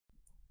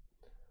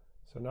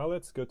So now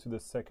let's go to the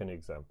second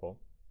example.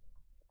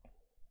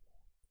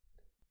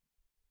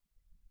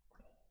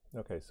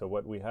 Okay, so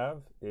what we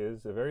have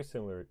is a very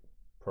similar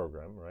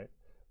program, right?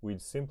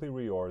 We'd simply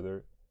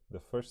reorder the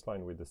first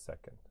line with the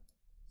second.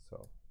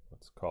 So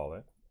let's call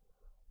it.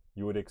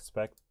 You would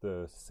expect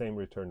the same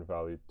return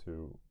value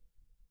to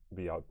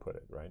be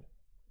outputted, right?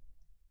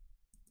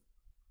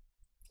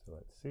 So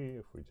let's see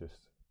if we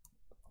just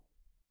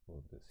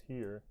move this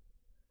here,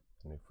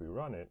 and if we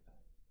run it,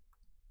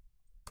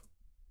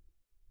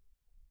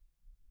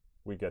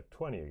 we get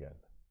 20 again.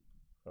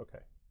 Okay.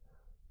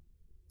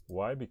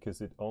 Why?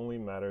 Because it only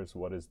matters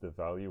what is the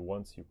value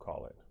once you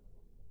call it,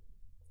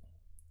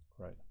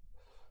 right?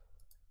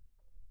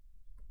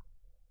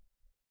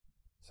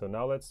 So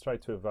now let's try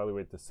to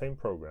evaluate the same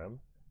program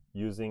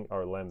using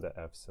our lambda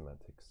f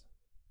semantics.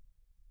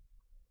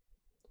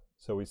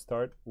 So we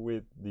start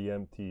with the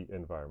empty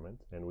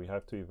environment, and we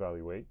have to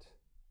evaluate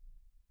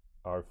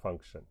our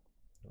function,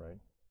 right?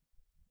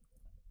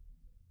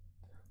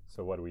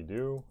 So what do we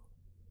do?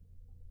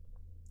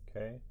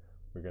 Okay,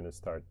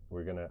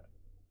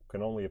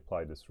 can only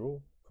apply this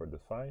rule for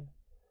define.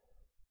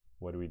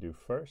 What do we do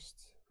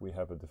first? We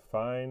have a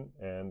define,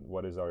 and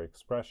what is our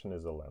expression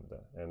is a lambda.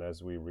 And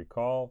as we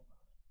recall,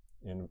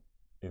 in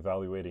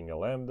evaluating a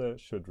lambda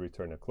should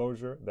return a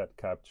closure that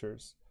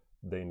captures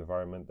the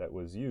environment that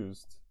was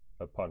used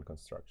upon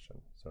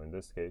construction. So in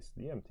this case,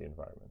 the empty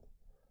environment.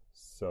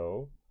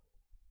 So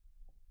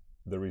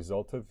the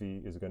result of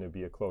V is going to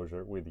be a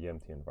closure with the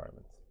empty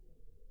environment.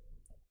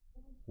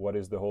 What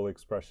is the whole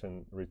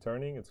expression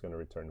returning? It's going to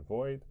return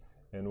void.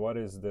 And what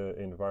is the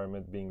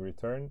environment being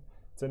returned?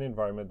 It's an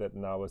environment that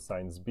now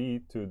assigns B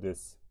to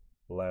this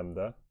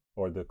lambda,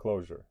 or the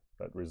closure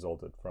that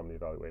resulted from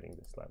evaluating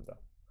this lambda.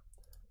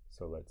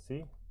 So let's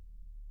see.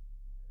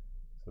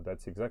 So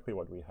that's exactly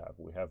what we have.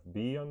 We have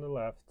B on the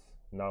left,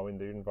 now in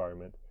the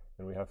environment,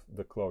 and we have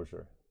the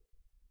closure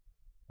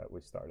that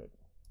we started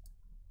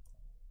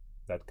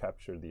that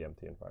captured the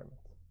empty environment.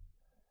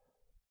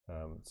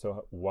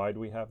 So why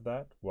do we have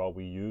that? Well,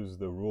 we use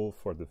the rule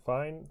for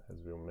define, as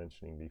we were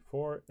mentioning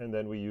before, and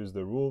then we use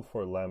the rule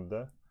for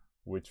lambda,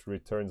 which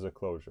returns a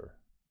closure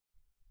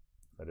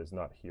that is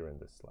not here in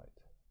this slide,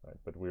 right?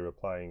 But we're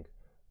applying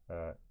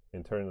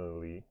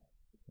internally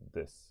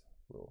this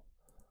rule,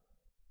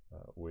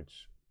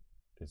 which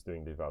is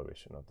doing the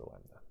evaluation of the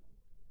lambda.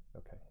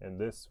 Okay, and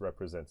this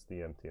represents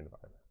the empty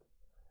environment.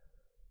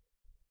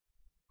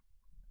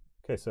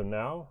 Okay, so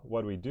now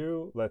what we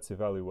do, let's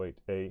evaluate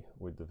A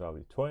with the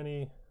value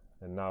 20,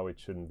 and now it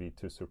shouldn't be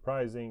too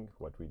surprising.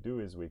 What we do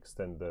is we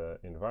extend the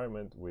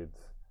environment with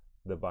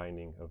the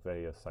binding of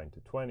A assigned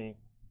to 20,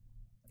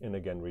 and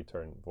again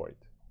return void.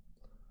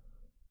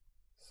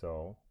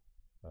 So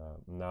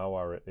now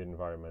our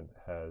environment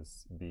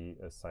has B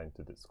assigned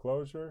to this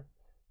closure,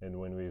 and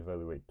when we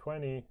evaluate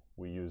 20,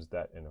 we use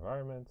that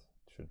environment,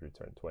 it should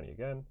return 20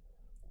 again,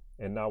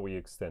 and now we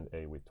extend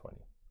A with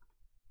 20.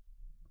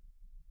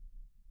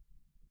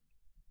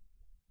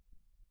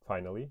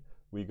 Finally,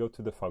 we go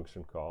to the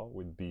function call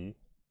with B,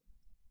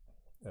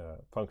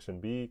 function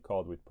B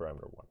called with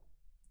parameter 1,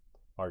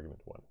 argument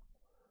 1.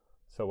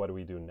 So what do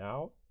we do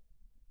now?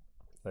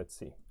 Let's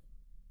see.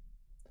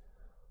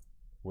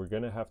 We're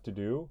going to have to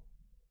do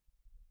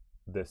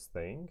this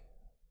thing,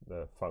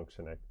 the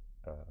function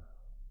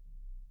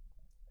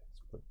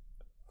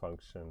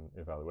function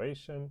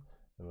evaluation,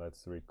 and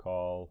let's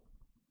recall,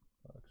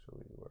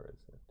 actually, where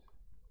is it?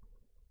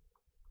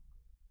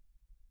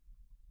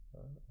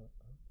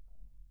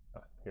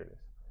 Here it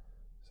is.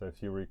 So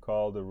if you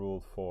recall the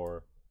rule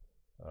for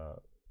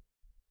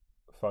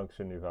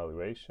function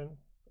evaluation,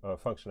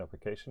 function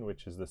application,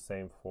 which is the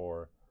same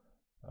for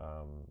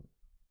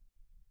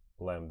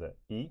lambda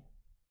E,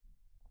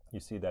 you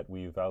see that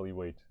we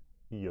evaluate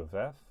E of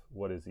f.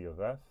 What is E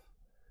of f?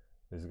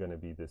 Is going to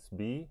be this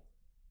B,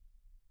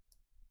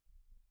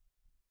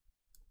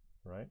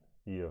 right?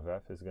 E of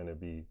f is going to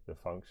be the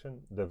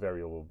function, the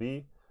variable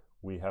B.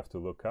 We have to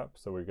look up,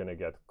 so we're going to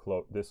get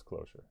this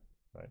closure,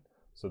 right?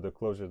 So the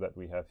closure that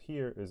we have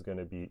here is going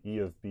to be E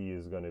of B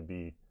is going to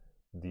be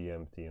the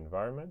empty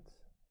environment,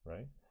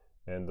 right?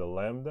 And the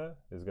lambda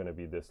is going to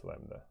be this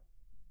lambda.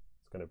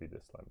 It's going to be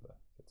this lambda.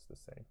 It's the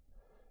same.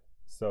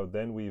 So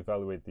then we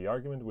evaluate the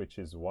argument, which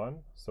is 1.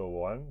 So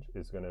 1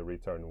 is going to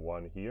return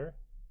 1 here,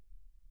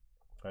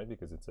 right?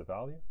 Because it's a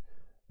value.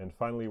 And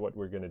finally, what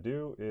we're going to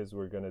do is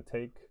we're going to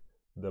take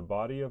the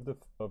body of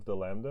the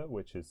lambda,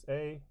 which is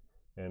A,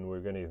 and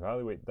we're going to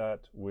evaluate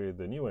that with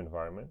the new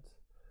environment.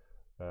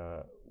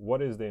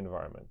 What is the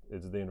environment?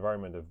 It's the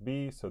environment of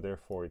B, so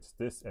therefore it's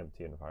this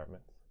empty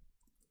environment,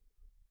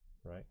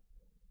 right?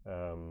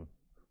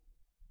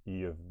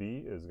 E of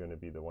B is going to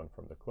be the one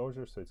from the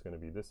closure, so it's going to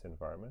be this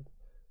environment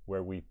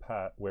where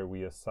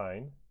we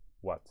assign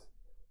what?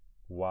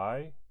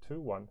 Y to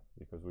 1,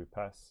 because we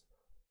pass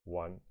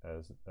 1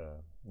 as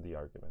the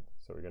argument.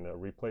 So we're going to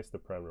replace the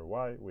parameter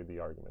Y with the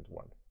argument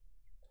 1.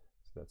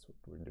 So that's what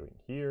we're doing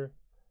here.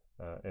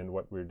 And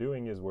what we're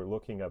doing is we're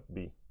looking up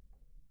B.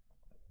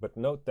 But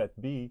note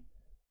that B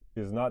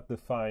is not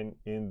defined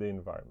in the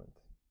environment.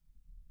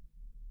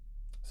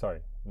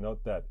 sorry,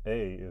 note that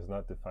A is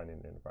not defined in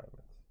the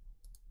environment.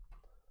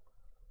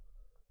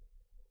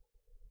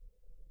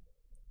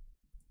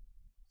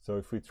 So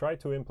if we try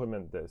to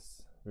implement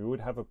this, we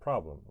would have a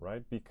problem,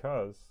 right?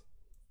 Because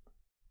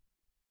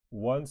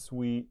once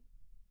we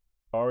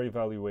are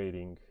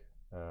evaluating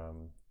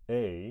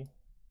A,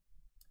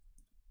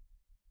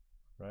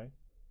 right?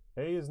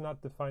 A is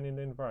not defined in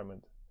the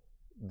environment.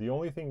 The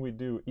only thing we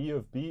do, E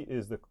of B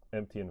is the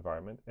empty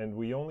environment, and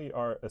we only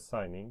are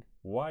assigning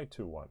Y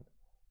to 1.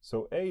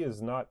 So A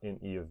is not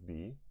in E of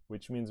B,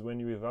 which means when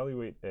you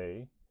evaluate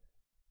A,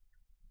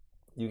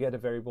 you get a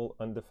variable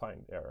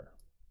undefined error,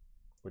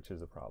 which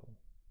is a problem.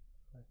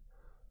 Right?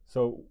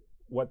 So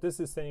what this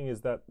is saying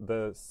is that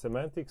the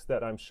semantics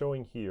that I'm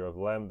showing here of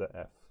lambda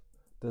f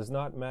does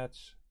not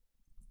match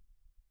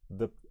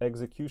the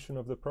execution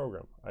of the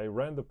program. I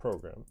ran the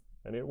program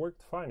and it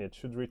worked fine. It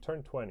should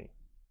return 20,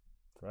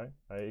 right?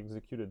 I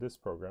executed this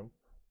program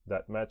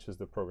that matches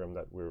the program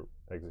that we're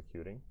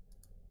executing,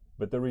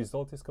 but the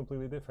result is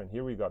completely different.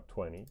 Here we got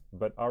 20,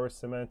 but our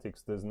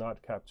semantics does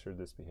not capture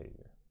this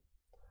behavior.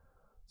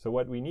 So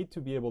what we need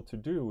to be able to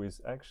do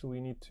is actually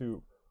need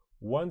to,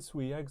 once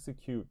we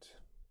execute,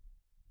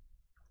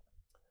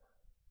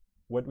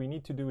 what we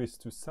need to do is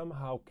to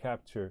somehow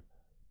capture,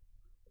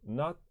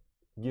 not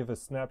give a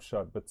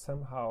snapshot, but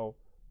somehow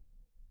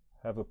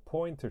have a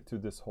pointer to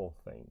this whole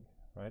thing,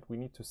 right? We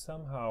need to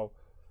somehow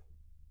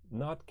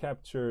not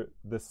capture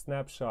the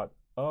snapshot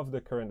of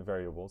the current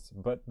variables,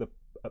 but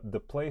the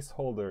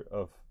placeholder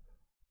of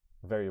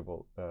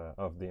variable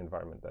of the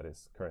environment that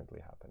is currently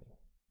happening.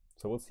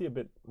 So we'll see a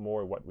bit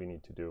more what we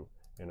need to do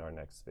in our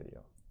next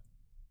video.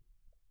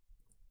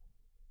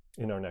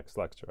 In our next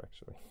lecture,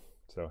 actually.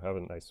 So have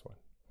a nice one.